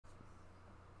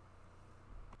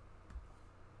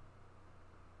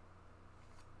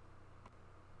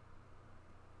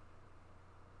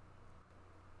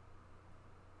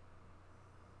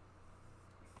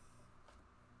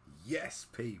Yes,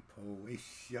 people,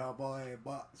 it's your boy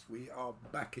BOUT. We are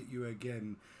back at you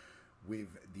again with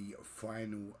the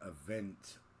final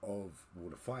event of, well,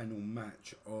 the final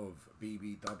match of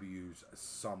BBW's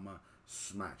Summer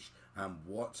Smash. And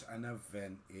what an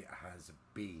event it has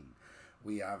been.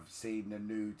 We have seen the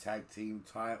new tag team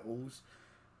titles,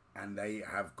 and they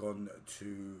have gone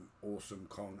to Awesome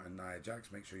Kong and Nia Jax.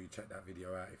 Make sure you check that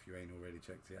video out if you ain't already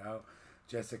checked it out.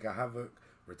 Jessica Havoc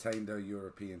retained her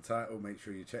European title. Make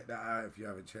sure you check that out if you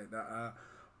haven't checked that out.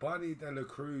 Bunny De La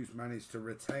Cruz managed to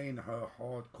retain her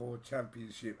hardcore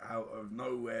championship out of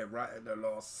nowhere right at the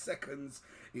last seconds.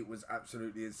 It was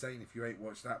absolutely insane. If you ain't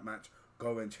watched that match,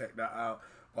 go and check that out.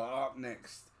 But up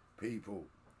next, people,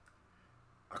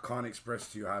 I can't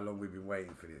express to you how long we've been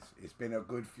waiting for this. It's been a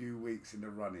good few weeks in the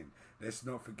running. Let's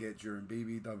not forget, during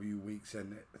BBW Week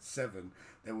 7,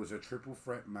 there was a triple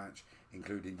threat match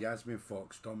including YAZMIN,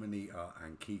 Fox, Dominita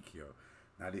and Kikyo.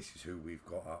 Now this is who we've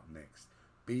got up next.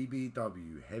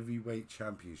 BBW Heavyweight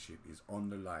Championship is on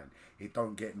the line. It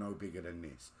don't get no bigger than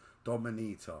this.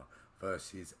 Dominita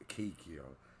versus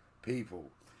Kikyo.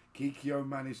 People, Kikyo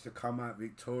managed to come out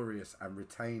victorious and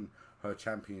retain her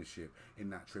championship in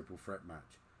that triple threat match.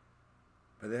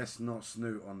 But let's not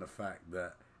snoot on the fact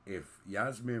that if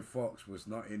YAZMIN Fox was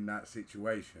not in that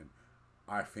situation,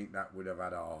 I think that would have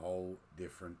had a whole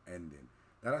different ending.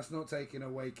 Now that's not taking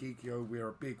away Kikyo. We are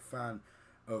a big fan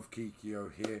of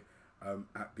Kikyo here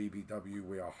at BBW.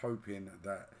 We are hoping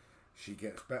that she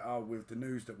gets better. With the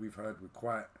news that we've heard, we're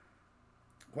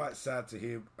quite sad to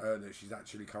hear that she's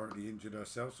actually currently injured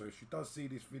herself. So if she does see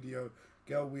this video,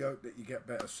 girl, we hope that you get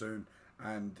better soon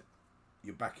and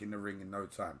you're back in the ring in no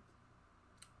time.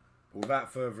 But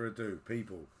without further ado,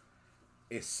 people,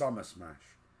 it's Summersmash.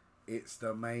 It's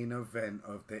the main event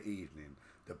of the evening.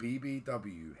 The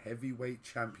BBW Heavyweight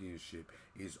Championship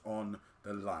is on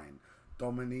the line.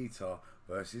 Dominita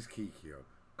versus Kikyo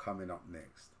coming up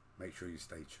next. Make sure you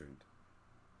stay tuned.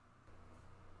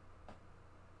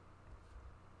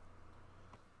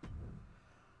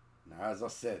 Now, as I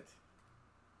said,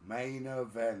 main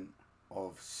event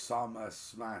of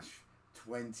Summersmash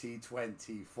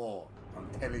 2024.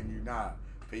 I'm telling you now,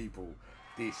 people,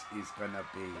 this is gonna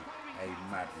be a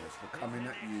madness. We're coming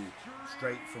at you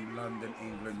straight from London,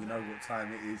 England. You know what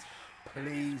time it is.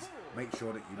 Please make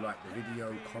sure that you like the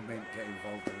video, comment, get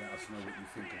involved and let us know what you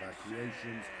think of our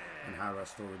creations and how our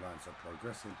storylines are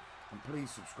progressing. And please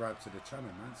subscribe to the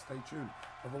channel, man. Stay tuned.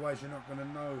 Otherwise, you're not going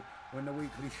to know when the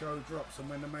weekly show drops and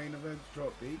when the main events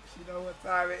drop, beeps. You know what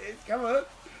time it is. Come on.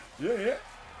 Yeah.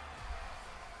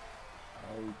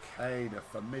 Okay, the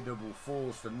formidable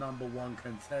force, the #1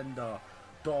 contender,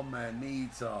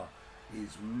 Dominita,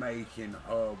 is making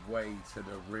her way to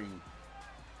the ring.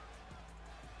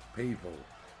 People,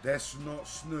 let's not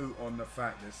snoot on the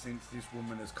fact that since this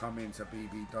woman has come into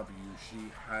BBW,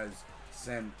 she has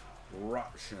sent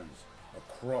eruptions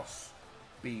across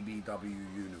BBW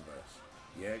universe.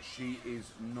 Yeah, she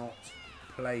is not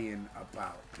playing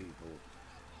about, people.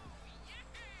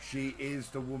 She is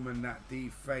the woman that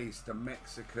defaced the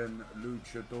Mexican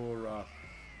luchadora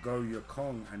Goya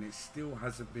Kong, and it still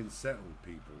hasn't been settled,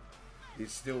 people. It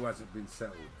still hasn't been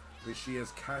settled. But she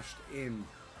has cashed in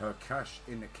her cash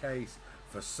in the case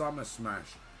for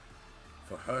Summersmash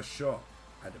for her shot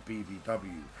at the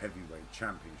BBW Heavyweight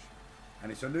Championship.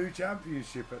 And it's a new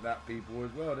championship at that, people,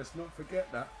 as well. Let's not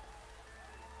forget that.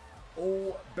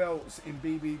 All belts in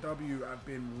BBW have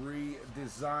been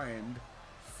redesigned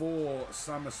for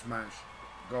Summersmash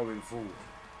going forward.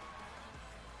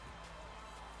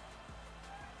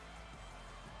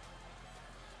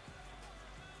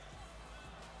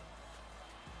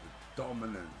 The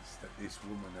dominance that this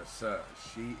woman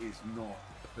asserts, she is not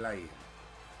playing.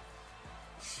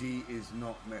 She is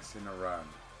not messing around.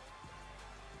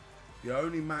 The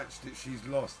only match that she's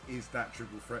lost is that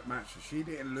triple threat match. She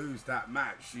didn't lose that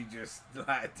match. She just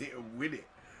didn't win it.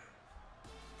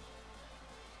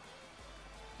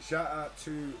 Shout out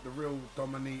to the real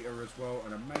Dominita as well.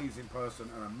 An amazing person,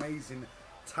 an amazing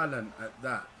talent at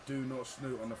that. Do not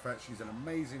snoot on the fact she's an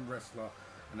amazing wrestler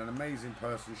and an amazing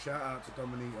person. Shout out to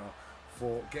Dominita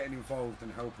for getting involved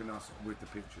and helping us with the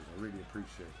pictures. I really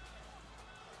appreciate it.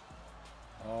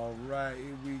 Alright,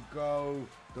 here we go.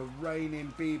 The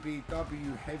reigning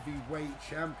BBW Heavyweight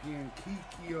Champion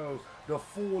Kikyo, the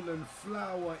fallen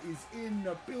flower, is in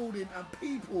the building. And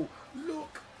people,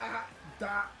 look at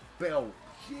that belt.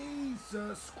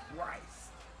 Jesus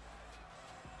Christ.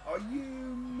 Are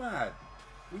you mad?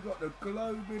 We got the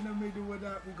globe in the middle of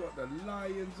that. We got the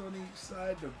lions on each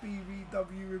side. The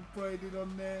BBW embroidered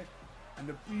on there. And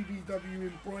the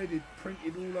BBW embroidered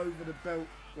printed all over the belt,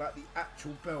 like the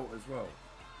actual belt as well.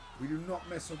 We do not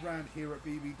mess around here at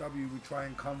BBW. We try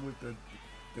and come with the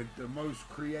most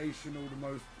creational, the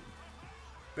most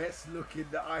best looking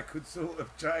that I could sort of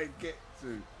try and get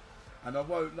to. And I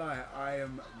won't lie, I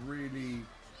am really,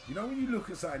 you know, when you look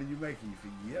at something and you make it, you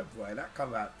think, yeah boy, that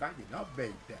come out banging. I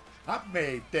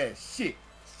made that shit.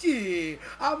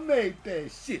 I made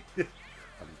that shit. I need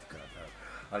to calm down.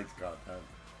 I need to calm down.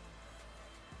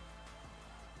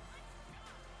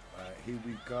 Here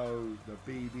we go.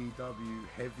 The BBW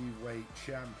heavyweight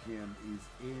champion is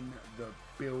in the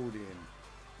building.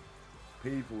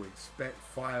 People expect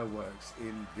fireworks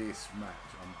in this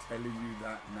match. I'm telling you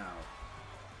that now.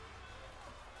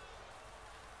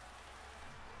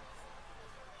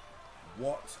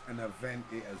 What an event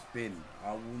it has been.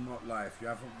 I will not lie. If you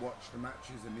haven't watched the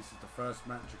matches and this is the first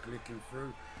match you're clicking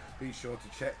through, be sure to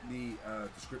check the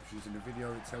descriptions in the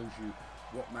video. It tells you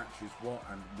what match is what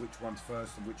and which one's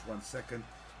first and which one's second.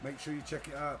 Make sure you check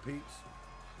it out, peeps.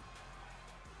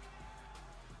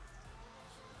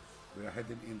 We are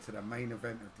heading into the main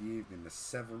event of the evening, the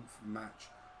 7th match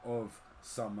of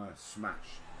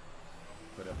Summersmash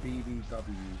for the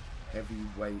BBW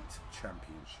Heavyweight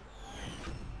Championship.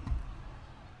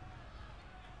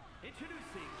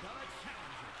 Introducing the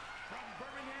challenger from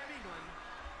Birmingham, England.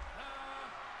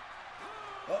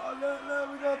 Oh, look,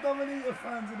 we got Dominita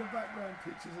fans in the background.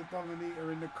 Pictures of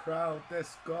Dominita in the crowd.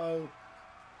 Let's go.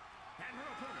 And her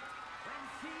opponent from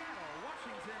Seattle,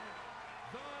 Washington,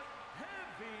 the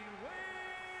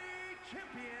heavyweight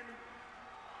champion,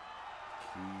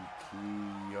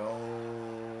 Kikyo.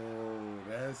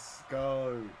 Let's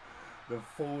go. The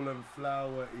fallen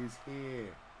flower is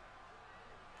here.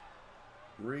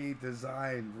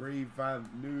 Redesigned,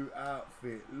 revamped, new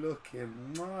outfit, looking,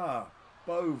 mwah.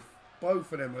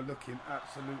 Both of them are looking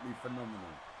absolutely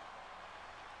phenomenal.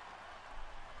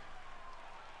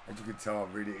 As you can tell,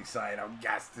 I'm really excited. I'm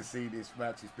gassed to see this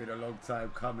match. It's been a long time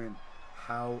coming.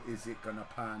 How is it gonna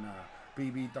pan out?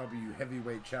 BBW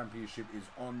Heavyweight Championship is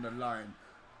on the line.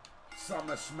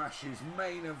 Summersmash's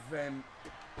main event,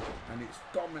 and it's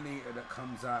Dominita that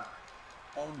comes out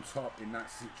on top in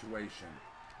that situation.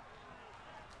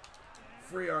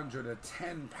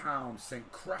 310 pounds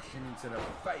sent crashing into the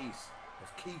face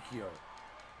of Kikyo.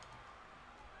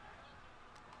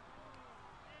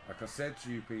 Like I said to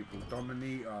you people,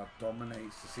 Dominita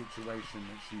dominates the situation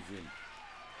that she's in.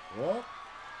 What?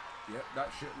 Yep,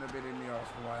 that shouldn't have been in the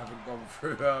arsenal. I haven't gone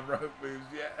through her rope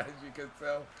moves yet, as you can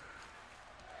tell.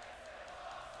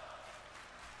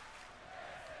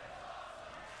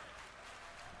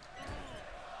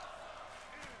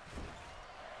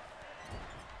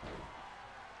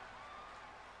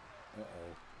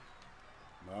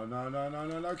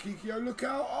 No, Kikyo, look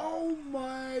out. Oh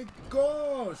my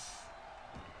gosh.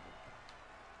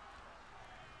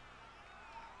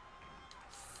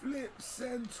 Flip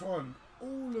senton.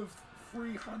 All of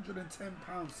 310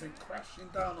 pounds sent crashing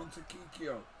down onto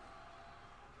Kikyo.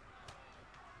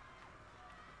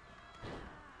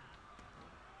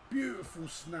 Beautiful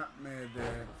snapmare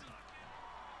there.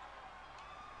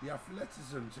 The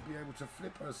athleticism to be able to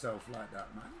flip herself like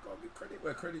that, man. You gotta give credit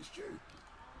where credit's due.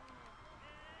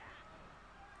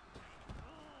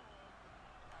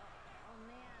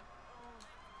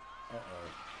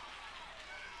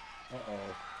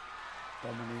 Uh-oh.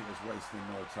 Dominita's wasting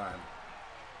no time.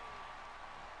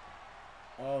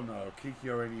 Oh no,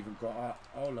 Kikyo ain't even got up.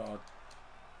 Oh Lord.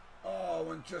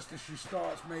 Oh, and just as she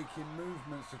starts making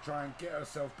movements to try and get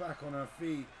herself back on her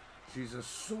feet, she's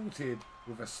assaulted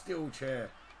with a steel chair.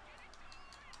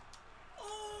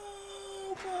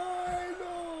 Oh my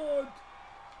Lord!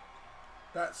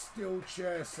 That steel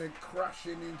chair sent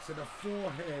crashing into the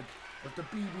forehead of the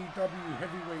BBW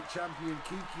Heavyweight Champion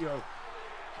Kikyo.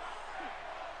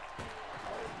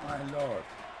 My Lord.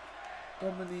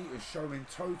 Dominita is showing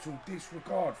total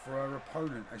disregard for her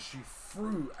opponent as she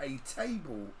threw a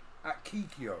table at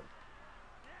Kikyo.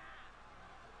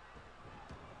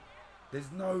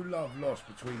 There's no love lost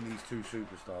between these two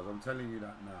superstars. I'm telling you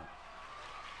that now.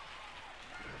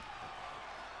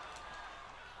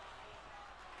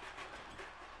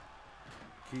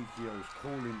 Kikyo's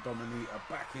calling Dominita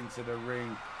back into the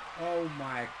ring. Oh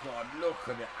my God, look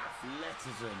at the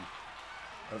athleticism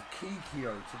of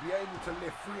Kikyo to be able to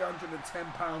lift 310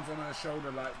 pounds on her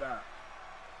shoulder like that.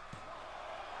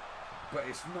 But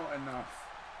it's not enough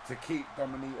to keep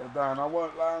Dominita down. I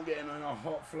won't lie, I'm getting on a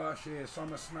hot flush here.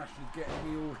 Summersmash is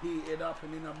getting me all heated up,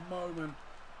 and in a moment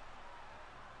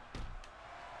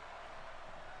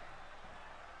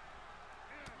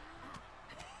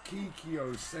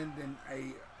Kikyo sending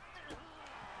a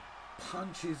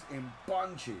punches in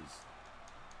bunches.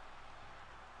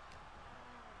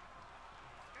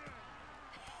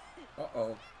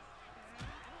 Uh-oh.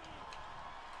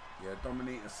 Yeah,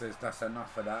 Dominita says that's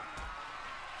enough of that.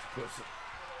 She puts it.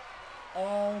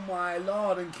 Oh my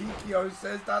lord, and Kikyo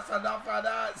says that's enough of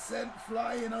that. Sent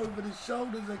flying over the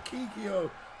shoulders of Kikyo.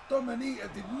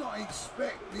 Dominita did not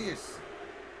expect this.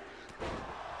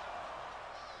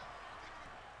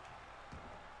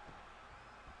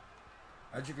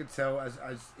 As you can tell, as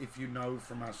if you know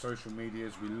from our social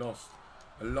medias, we lost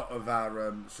a lot of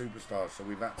our superstars, so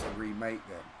we've had to remake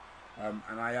them.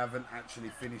 And I haven't actually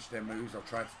finished their moves. I've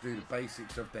tried to do the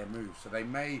basics of their moves. So they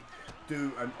may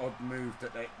do an odd move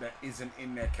that isn't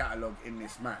in their catalogue in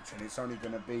this match, and it's only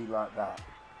going to be like that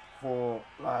for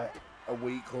like a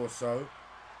week or so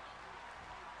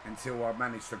until I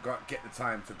manage to get the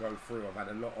time to go through. I've had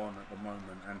a lot on at the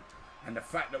moment, and the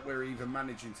fact that we're even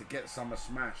managing to get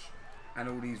Summersmash and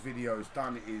all these videos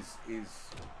done is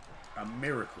a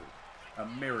miracle. A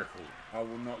miracle. I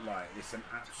will not lie. It's an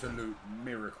absolute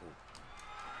miracle.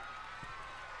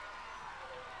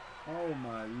 Oh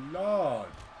my lord.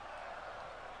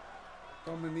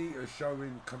 Dominita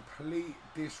showing complete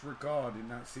disregard in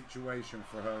that situation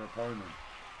for her opponent.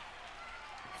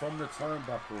 From the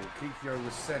turnbuckle, Kikyo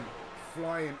was sent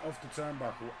flying off the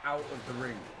turnbuckle out of the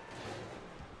ring.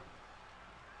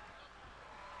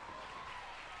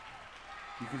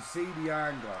 You can see the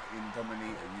anger in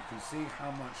Dominita. You can see how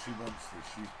much she wants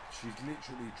this. She's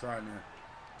literally trying to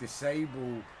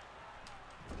disable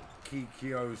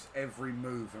Kikyo's every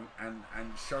move and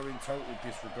showing total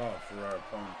disregard for her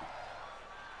opponent.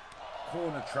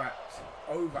 Corner traps,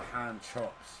 overhand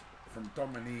chops from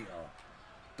Dominita,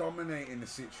 dominating the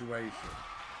situation.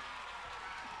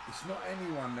 It's not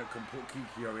anyone that can put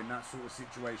Kikyo in that sort of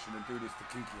situation and do this to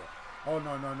Kikyo. Oh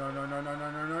no, no, no, no, no, no,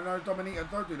 no, no, no, no, Dominita,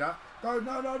 don't do that. No,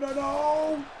 no, no, no,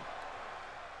 no!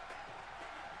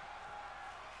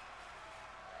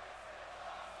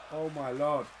 Oh my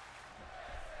lord.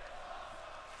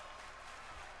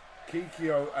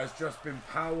 Kikyo has just been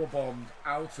powerbombed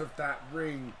out of that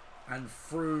ring and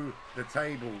through the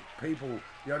table. People,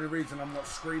 the only reason I'm not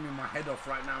screaming my head off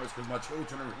right now is because my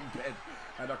children are in bed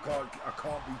and I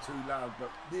can't be too loud,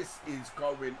 but this is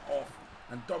going off.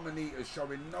 And Dominita is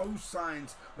showing no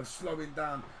signs of slowing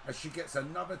down as she gets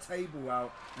another table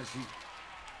out and she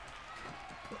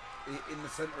put it in the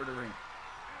center of the ring.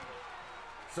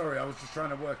 Sorry, I was just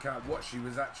trying to work out what she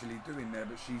was actually doing there,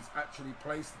 but she's actually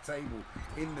placed the table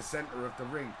in the center of the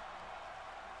ring.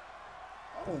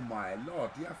 Oh my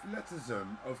lord, the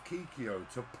athleticism of Kikyo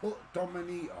to put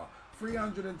Dominita,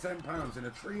 310 pounds, in a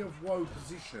tree of woe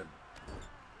position.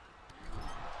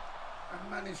 And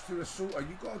managed to assault her.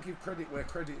 You've got to give credit where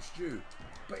credit's due,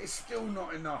 but it's still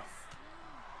not enough.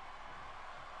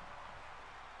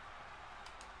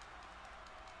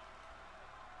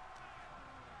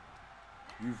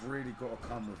 You've really got to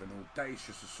come with an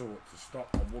audacious assault to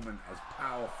stop a woman as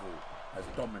powerful as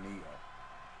Dominita.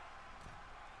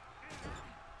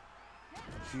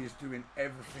 She is doing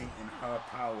everything in her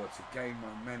power to gain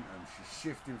momentum. She's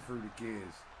shifting through the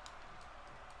gears.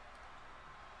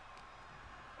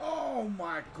 Oh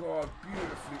my god,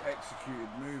 beautifully executed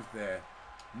move there.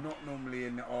 Not normally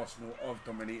in the arsenal of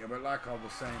Dominita, but like I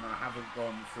was saying, I haven't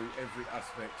gone through every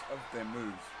aspect of their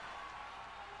moves.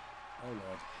 Oh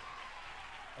lord.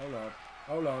 Oh lord.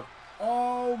 Oh lord.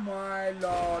 Oh my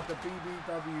lord. The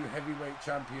BBW heavyweight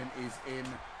champion is in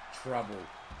trouble.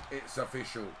 It's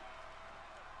official.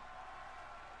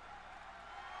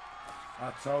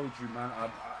 I told you, man.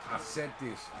 I said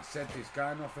this.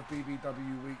 Going off of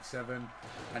BBW Week 7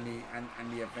 and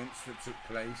the events that took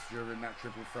place during that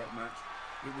triple threat match.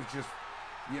 It was just,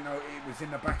 you know, it was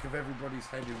in the back of everybody's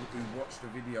head who watched the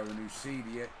video and who see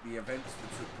the events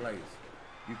that took place.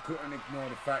 You couldn't ignore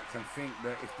the fact and think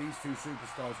that if these two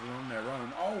superstars were on their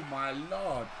own, oh my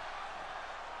lord!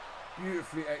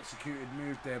 Beautifully executed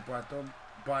move there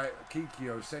by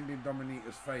Kikyo, sending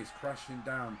Dominita's face crashing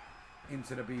down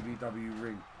into the BBW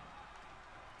ring.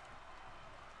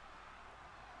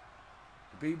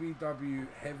 The BBW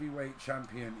heavyweight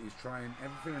champion is trying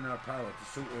everything in her power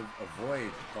to sort of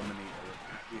avoid Dominita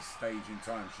at this stage in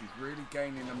time. She's really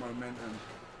gaining the momentum,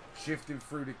 shifting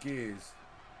through the gears.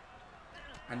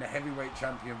 And the heavyweight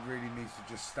champion really needs to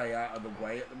just stay out of the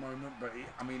way at the moment. But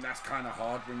I mean, that's kind of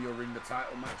hard when you're in the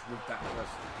title match with that person.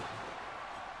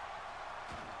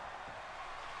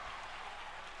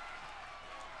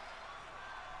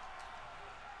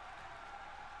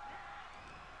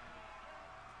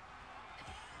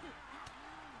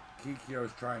 Kikyo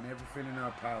is trying everything in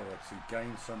her power to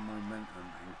gain some momentum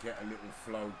and get a little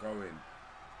flow going.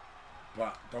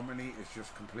 But Dominita is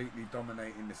just completely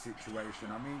dominating the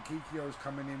situation. I mean, Kikyo's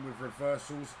coming in with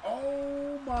reversals.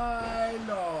 Oh my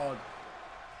lord!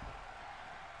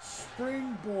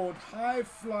 Springboard, high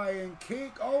flying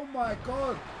kick. Oh my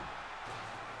God.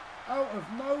 Out of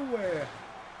nowhere.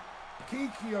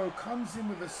 Kikyo comes in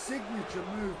with a signature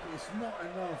move, but it's not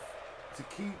enough to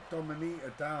keep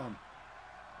Dominita down.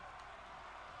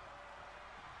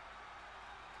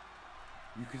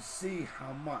 You can see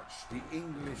how much the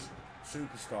English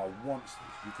superstar wants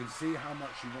this. You can see how much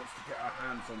she wants to get her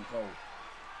hands on gold.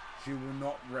 She will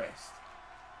not rest.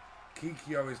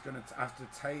 Kikyo is going to have to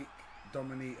take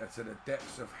Dominita to the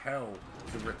depths of hell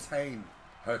to retain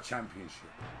her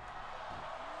championship.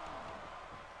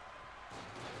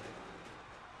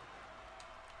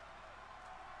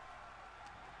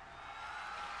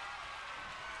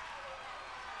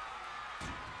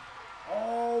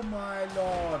 Oh my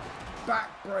Lord.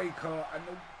 Backbreaker and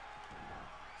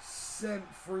sent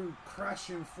through,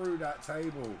 crashing through that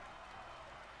table.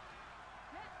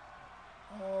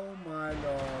 Oh my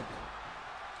Lord.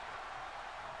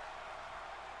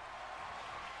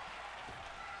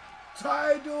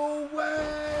 Tidal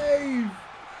wave.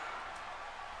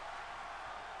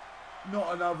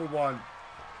 Not another one.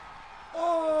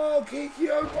 Oh,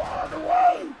 Kikyo got out of the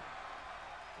way.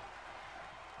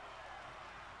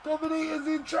 Dominita's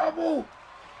in trouble.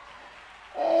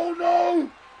 Oh no.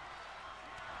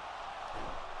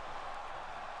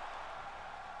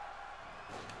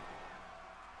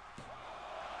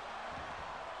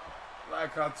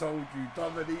 Like I told you,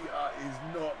 Dominita is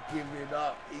not giving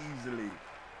up easily.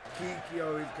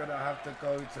 Kikyo is going to have to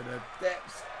go to the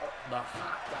depths of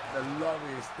the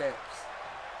lowest depths.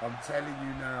 I'm telling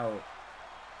you now.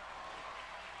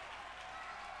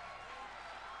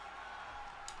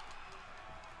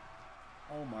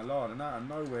 Oh my Lord, and out of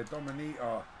nowhere,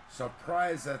 Dominita,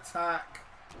 surprise attack.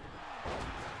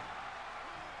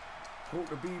 Caught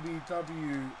the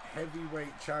BBW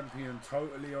heavyweight champion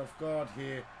totally off guard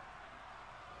here.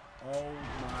 Oh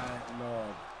my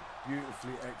Lord.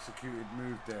 Beautifully executed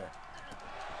move there.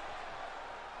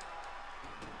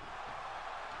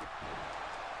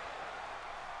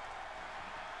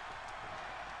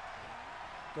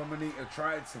 Dominita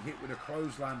tried to hit with a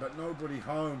clothesline, but nobody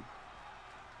home.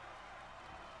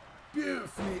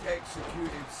 Beautifully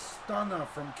executed stunner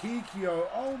from Kikyo.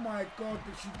 Oh my God,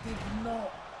 but she did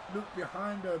not look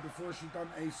behind her before she done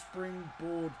a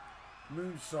springboard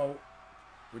moonsault,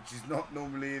 which is not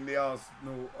normally in the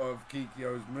arsenal of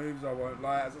Kikyo's moves, I won't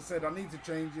lie. As I said, I need to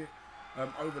change it.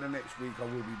 Over the next week, I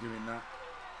will be doing that.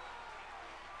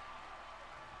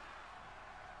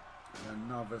 And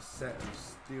another set of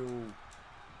steel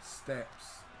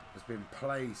steps has been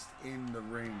placed in the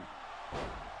ring.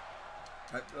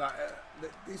 At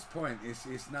this point,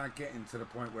 it's now getting to the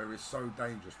point where it's so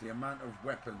dangerous. The amount of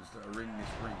weapons that are in this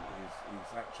ring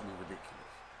is actually ridiculous.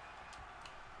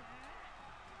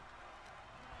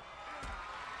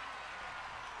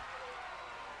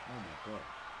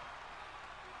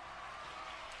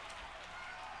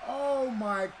 Oh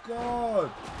my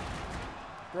God.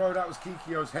 Bro, that was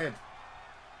Kikyo's head.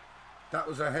 That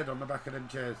was her head on the back of them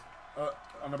chairs.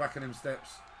 On the back of them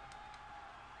steps.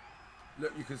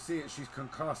 Look, you can see it. She's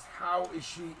concussed. How is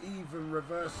she even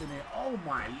reversing it? Oh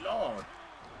my Lord.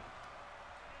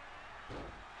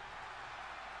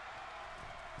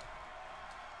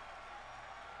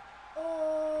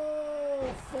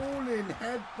 Oh, falling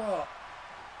headbutt.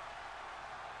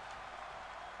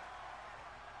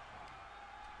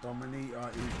 Dominita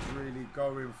is really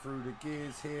going through the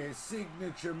gears here.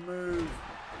 Signature move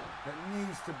that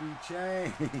needs to be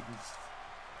changed.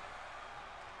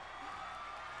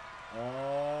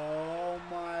 Oh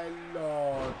my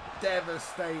Lord.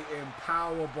 Devastating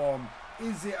powerbomb.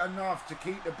 Is it enough to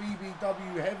keep the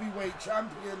BBW heavyweight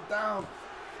champion down?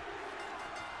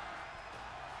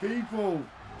 People,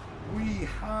 we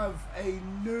have a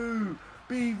new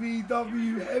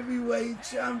BBW heavyweight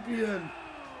champion.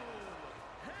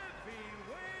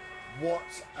 What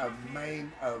a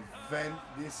main event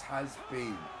this has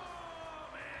been.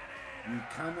 You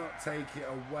cannot take it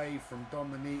away from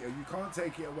Dominita. You can't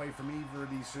take it away from either of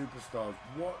these superstars.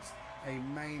 What a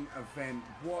main event.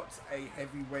 What a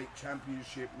heavyweight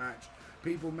championship match.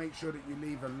 People, make sure that you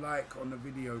leave a like on the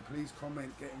video. Please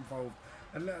comment, get involved,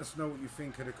 and let us know what you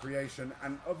think of the creation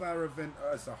and of our event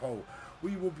as a whole.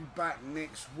 We will be back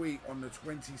next week on the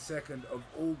 22nd of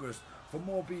August for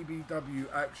more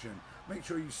BBW action. Make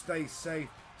sure you stay safe,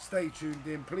 stay tuned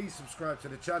in. Please subscribe to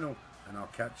the channel, and I'll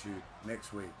catch you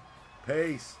next week.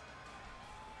 Peace.